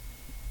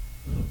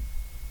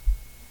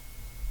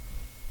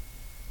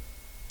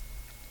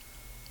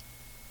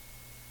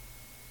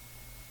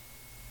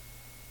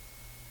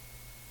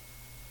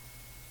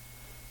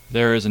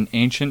There is an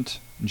ancient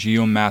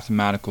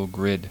geomathematical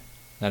grid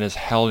that is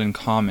held in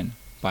common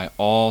by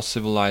all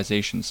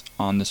civilizations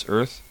on this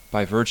earth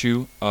by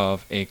virtue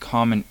of a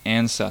common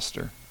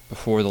ancestor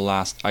before the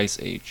last ice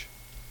age.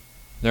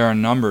 There are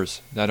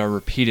numbers that are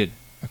repeated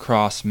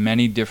across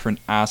many different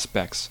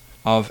aspects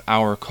of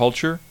our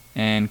culture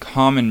and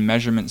common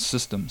measurement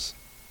systems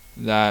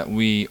that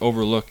we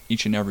overlook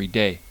each and every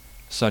day,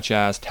 such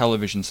as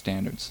television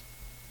standards,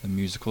 the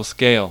musical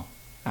scale,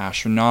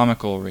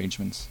 astronomical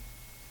arrangements,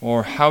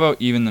 or how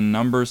about even the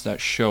numbers that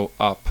show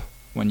up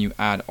when you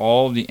add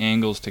all the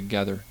angles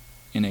together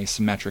in a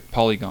symmetric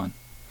polygon.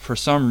 For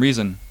some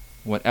reason,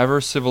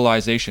 whatever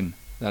civilization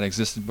that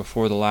existed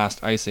before the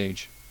last ice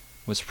age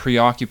was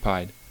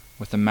preoccupied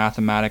with the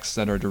mathematics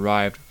that are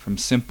derived from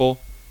simple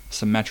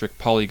symmetric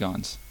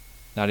polygons.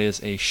 That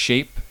is, a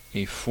shape,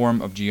 a form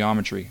of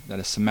geometry that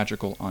is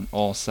symmetrical on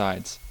all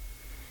sides.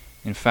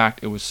 In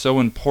fact, it was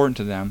so important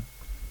to them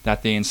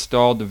that they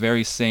installed the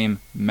very same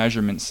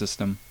measurement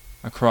system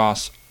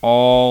across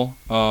all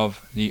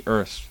of the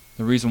earth.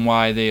 The reason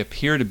why they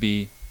appear to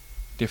be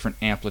different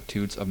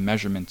amplitudes of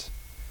measurement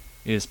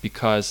is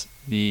because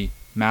the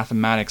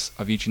mathematics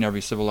of each and every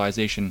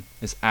civilization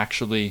is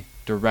actually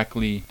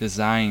directly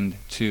designed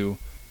to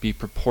be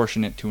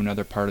proportionate to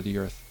another part of the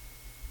earth.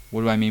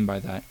 What do I mean by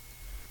that?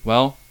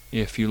 Well,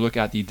 if you look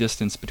at the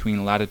distance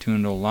between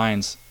latitudinal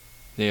lines,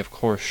 they of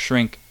course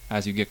shrink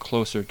as you get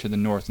closer to the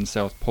North and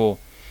South Pole.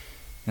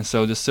 And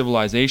so this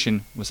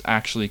civilization was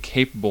actually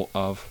capable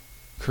of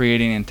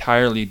creating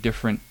entirely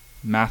different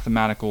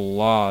mathematical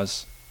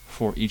laws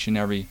for each and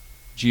every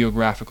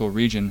geographical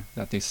region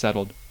that they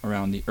settled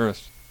around the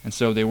earth. And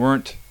so they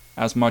weren't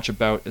as much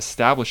about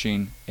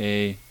establishing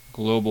a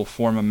global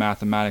form of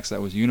mathematics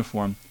that was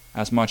uniform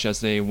as much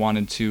as they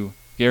wanted to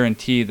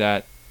guarantee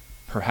that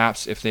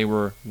perhaps if they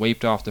were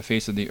wiped off the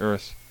face of the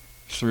earth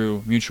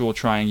through mutual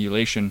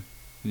triangulation,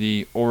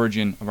 the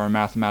origin of our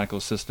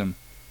mathematical system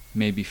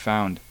may be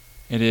found.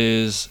 It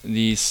is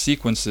these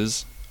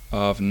sequences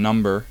of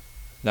number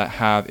that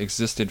have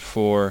existed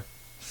for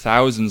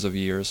thousands of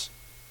years,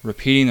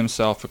 repeating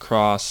themselves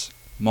across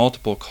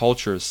multiple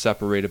cultures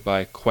separated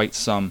by quite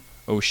some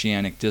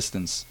oceanic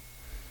distance.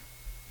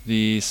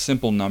 The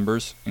simple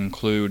numbers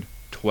include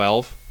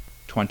 12,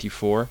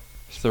 24,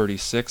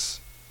 36,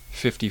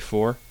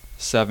 54,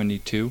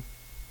 72,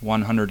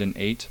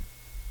 108,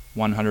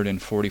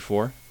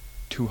 144,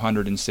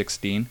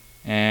 216,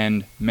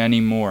 and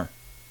many more.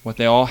 What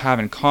they all have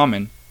in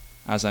common,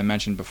 as I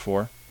mentioned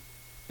before,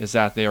 is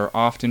that they are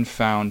often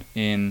found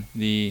in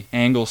the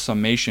angle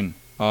summation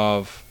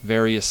of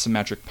various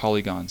symmetric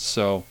polygons.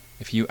 So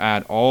if you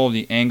add all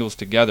the angles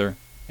together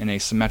in a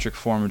symmetric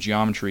form of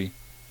geometry,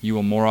 you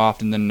will more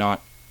often than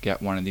not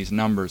get one of these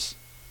numbers.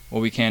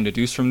 What we can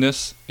deduce from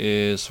this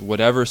is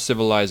whatever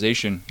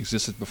civilization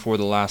existed before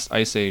the last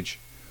ice age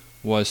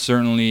was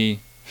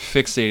certainly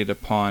fixated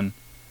upon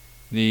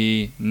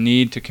the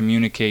need to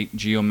communicate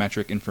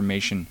geometric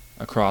information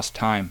across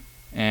time,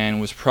 and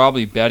was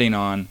probably betting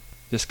on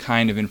this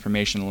kind of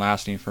information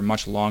lasting for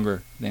much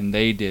longer than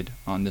they did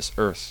on this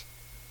earth.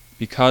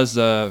 Because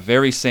the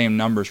very same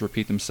numbers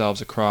repeat themselves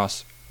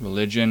across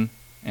religion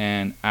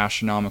and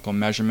astronomical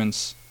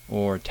measurements,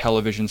 or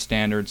television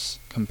standards,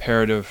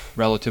 comparative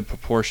relative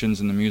proportions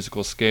in the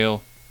musical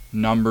scale,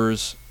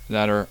 numbers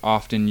that are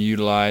often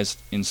utilized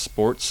in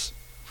sports,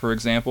 for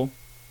example.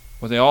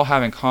 What they all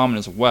have in common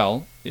as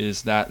well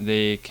is that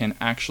they can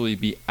actually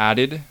be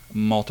added,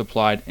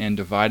 multiplied, and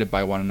divided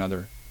by one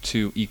another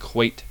to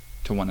equate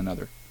to one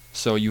another.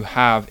 So you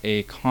have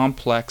a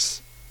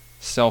complex,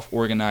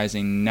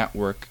 self-organizing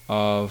network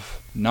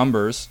of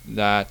numbers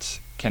that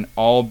can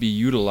all be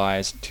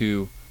utilized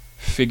to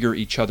figure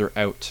each other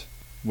out,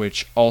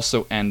 which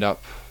also end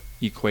up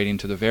equating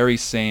to the very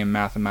same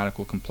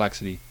mathematical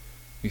complexity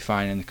we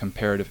find in the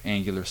comparative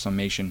angular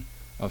summation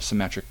of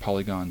symmetric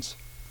polygons.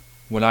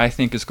 What I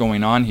think is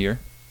going on here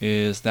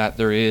is that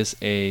there is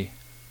a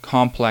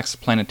complex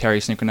planetary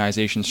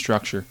synchronization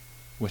structure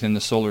within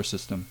the solar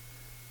system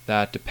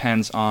that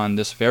depends on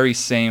this very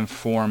same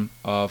form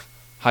of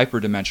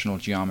hyperdimensional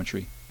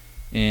geometry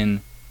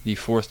in the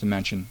fourth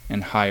dimension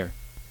and higher,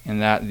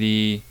 and that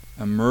the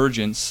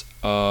emergence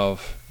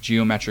of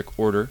geometric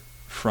order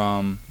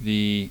from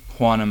the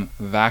quantum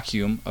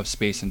vacuum of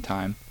space and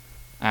time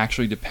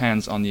actually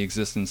depends on the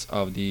existence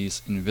of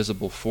these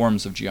invisible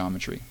forms of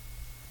geometry.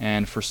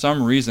 And for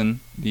some reason,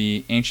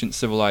 the ancient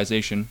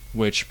civilization,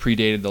 which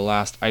predated the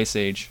last ice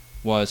age,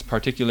 was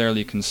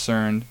particularly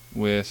concerned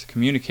with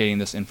communicating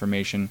this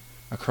information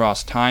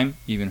across time,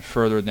 even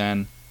further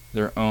than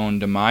their own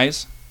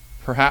demise,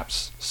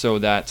 perhaps, so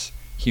that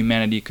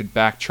humanity could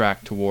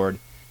backtrack toward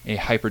a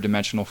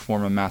hyperdimensional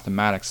form of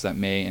mathematics that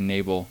may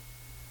enable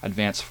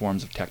advanced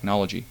forms of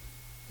technology.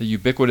 The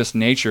ubiquitous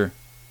nature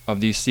of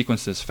these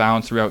sequences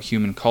found throughout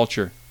human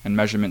culture and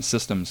measurement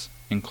systems,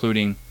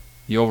 including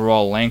the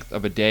overall length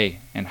of a day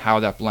and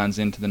how that blends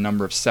into the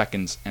number of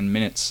seconds and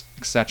minutes,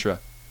 etc.,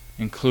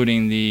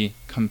 including the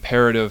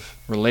comparative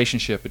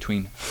relationship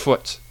between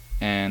foot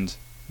and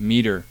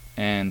meter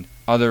and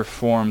other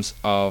forms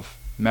of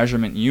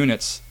measurement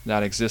units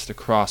that exist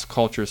across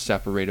cultures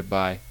separated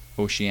by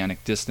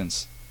oceanic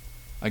distance.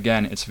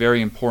 Again, it's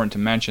very important to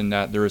mention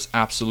that there is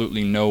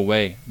absolutely no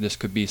way this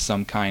could be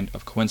some kind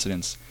of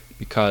coincidence,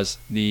 because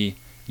the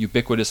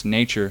ubiquitous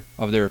nature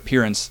of their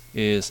appearance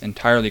is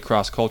entirely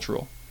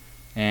cross-cultural.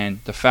 And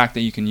the fact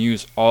that you can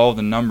use all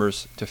the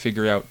numbers to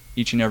figure out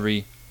each and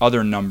every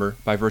other number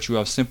by virtue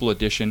of simple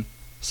addition,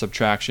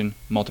 subtraction,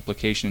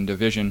 multiplication, and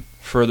division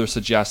further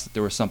suggests that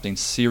there was something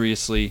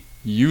seriously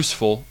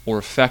useful or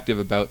effective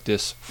about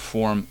this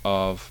form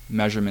of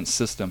measurement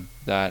system,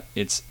 that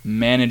it's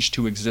managed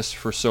to exist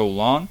for so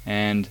long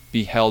and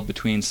be held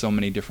between so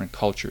many different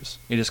cultures.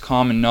 It is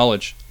common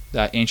knowledge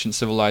that ancient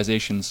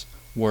civilizations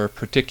were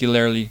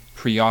particularly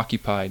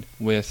preoccupied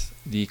with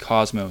the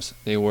cosmos.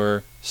 They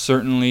were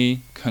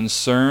certainly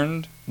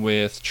concerned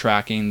with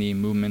tracking the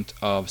movement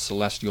of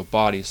celestial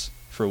bodies.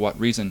 For what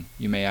reason,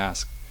 you may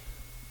ask?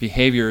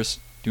 Behaviors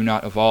do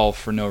not evolve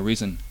for no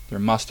reason. There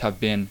must have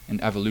been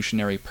an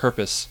evolutionary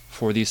purpose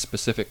for these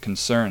specific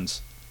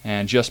concerns.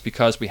 And just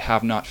because we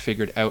have not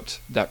figured out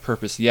that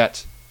purpose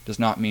yet does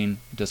not mean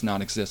it does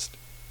not exist.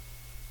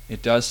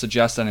 It does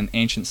suggest that an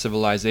ancient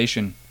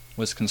civilization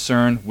was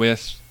concerned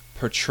with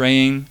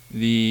portraying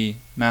the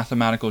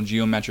mathematical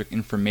geometric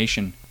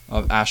information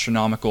of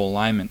astronomical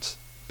alignment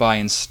by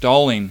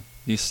installing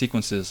these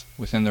sequences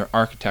within their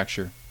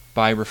architecture,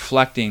 by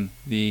reflecting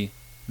the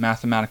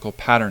mathematical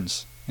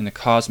patterns in the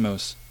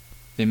cosmos.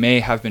 They may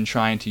have been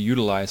trying to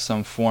utilize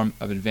some form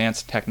of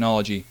advanced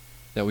technology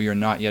that we are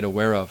not yet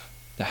aware of,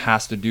 that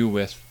has to do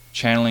with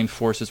channeling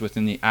forces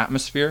within the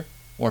atmosphere,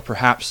 or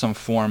perhaps some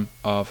form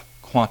of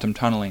quantum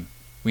tunneling.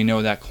 We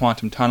know that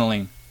quantum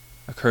tunneling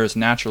occurs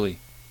naturally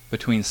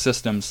between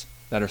systems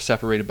that are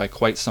separated by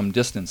quite some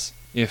distance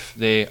if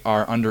they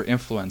are under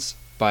influence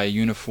by a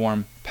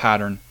uniform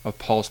pattern of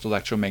pulsed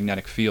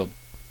electromagnetic field.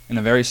 In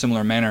a very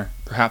similar manner,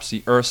 perhaps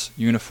the Earth's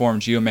uniform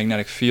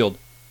geomagnetic field,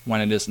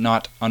 when it is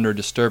not under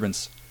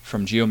disturbance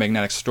from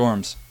geomagnetic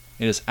storms,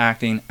 it is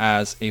acting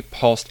as a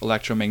pulsed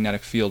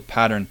electromagnetic field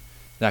pattern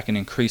that can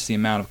increase the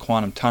amount of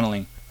quantum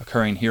tunneling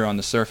occurring here on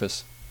the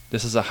surface.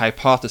 This is a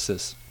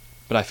hypothesis,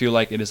 but I feel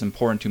like it is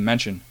important to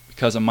mention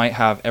because it might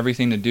have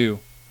everything to do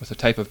with the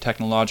type of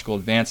technological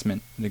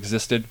advancement that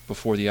existed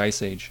before the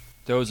Ice Age.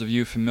 Those of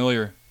you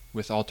familiar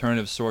with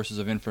alternative sources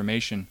of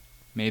information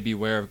may be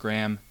aware of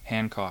Graham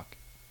Hancock.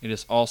 It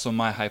is also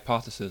my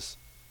hypothesis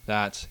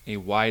that a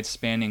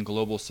wide-spanning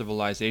global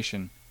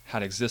civilization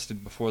had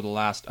existed before the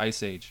last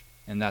Ice Age,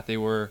 and that they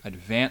were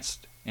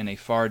advanced in a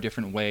far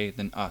different way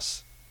than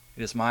us.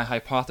 It is my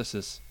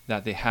hypothesis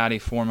that they had a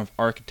form of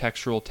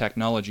architectural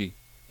technology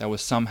that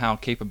was somehow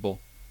capable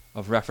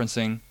of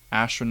referencing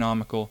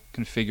astronomical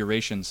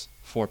configurations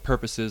for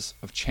purposes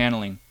of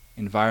channeling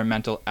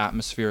environmental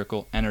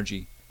atmospherical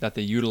energy, that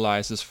they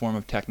utilize this form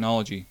of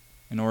technology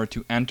in order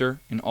to enter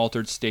an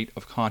altered state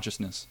of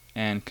consciousness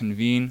and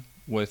convene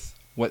with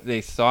what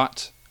they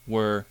thought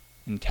were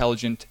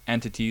intelligent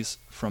entities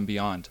from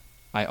beyond.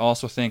 I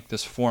also think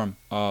this form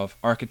of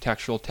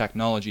architectural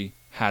technology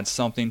had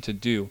something to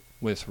do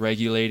with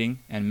regulating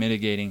and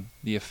mitigating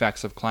the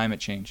effects of climate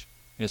change.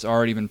 It has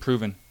already been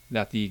proven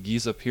that the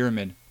Giza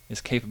Pyramid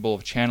is capable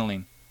of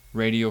channeling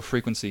radio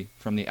frequency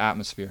from the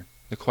atmosphere.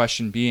 The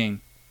question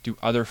being, do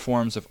other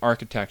forms of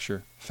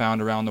architecture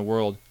found around the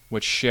world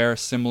which share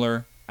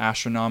similar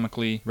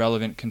astronomically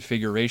relevant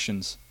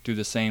configurations do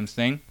the same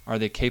thing? Are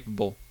they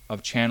capable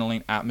of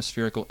channeling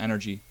atmospherical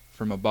energy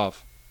from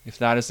above? If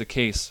that is the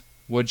case,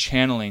 would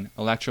channeling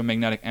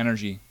electromagnetic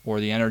energy or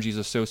the energies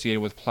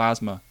associated with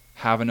plasma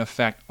have an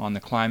effect on the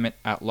climate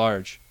at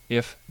large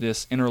if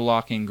this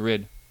interlocking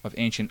grid of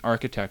ancient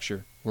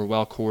architecture were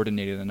well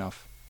coordinated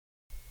enough?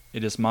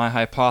 It is my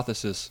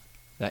hypothesis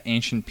that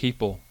ancient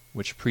people,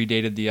 which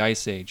predated the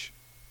Ice Age,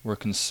 were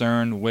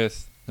concerned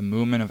with the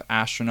movement of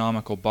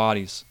astronomical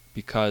bodies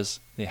because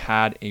they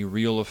had a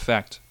real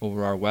effect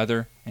over our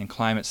weather and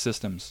climate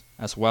systems,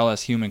 as well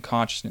as human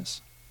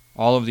consciousness.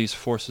 All of these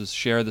forces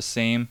share the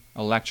same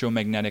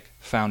electromagnetic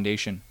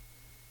foundation,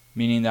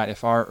 meaning that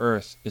if our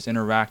Earth is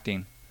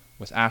interacting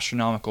with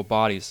astronomical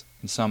bodies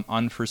in some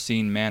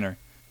unforeseen manner,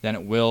 then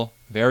it will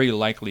very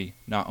likely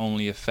not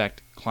only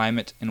affect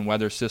climate and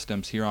weather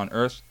systems here on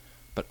Earth,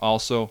 but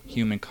also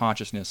human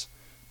consciousness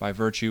by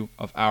virtue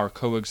of our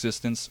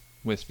coexistence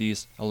with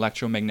these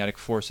electromagnetic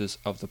forces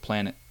of the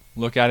planet.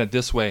 Look at it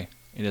this way.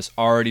 It has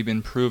already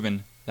been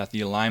proven that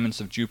the alignments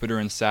of Jupiter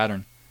and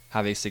Saturn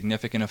have a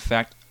significant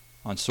effect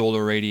on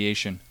solar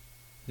radiation,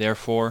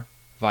 therefore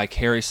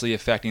vicariously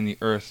affecting the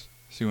Earth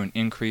through an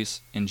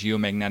increase in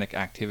geomagnetic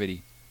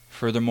activity.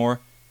 Furthermore,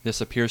 this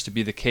appears to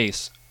be the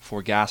case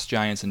for gas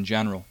giants in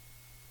general.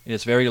 It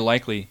is very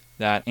likely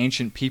that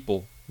ancient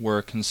people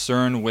were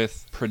concerned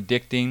with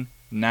predicting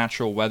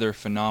natural weather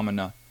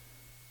phenomena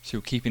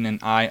through keeping an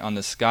eye on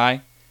the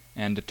sky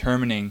and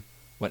determining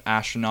what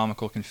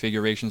astronomical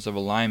configurations of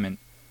alignment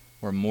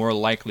were more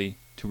likely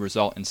to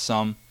result in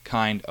some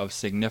kind of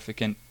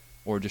significant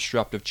or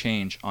disruptive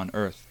change on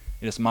Earth.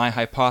 It is my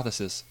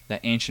hypothesis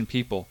that ancient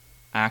people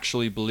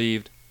actually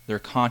believed their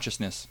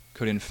consciousness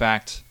could in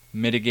fact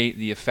mitigate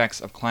the effects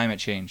of climate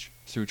change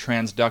through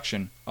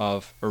transduction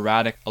of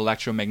erratic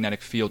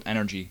electromagnetic field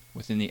energy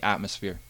within the atmosphere.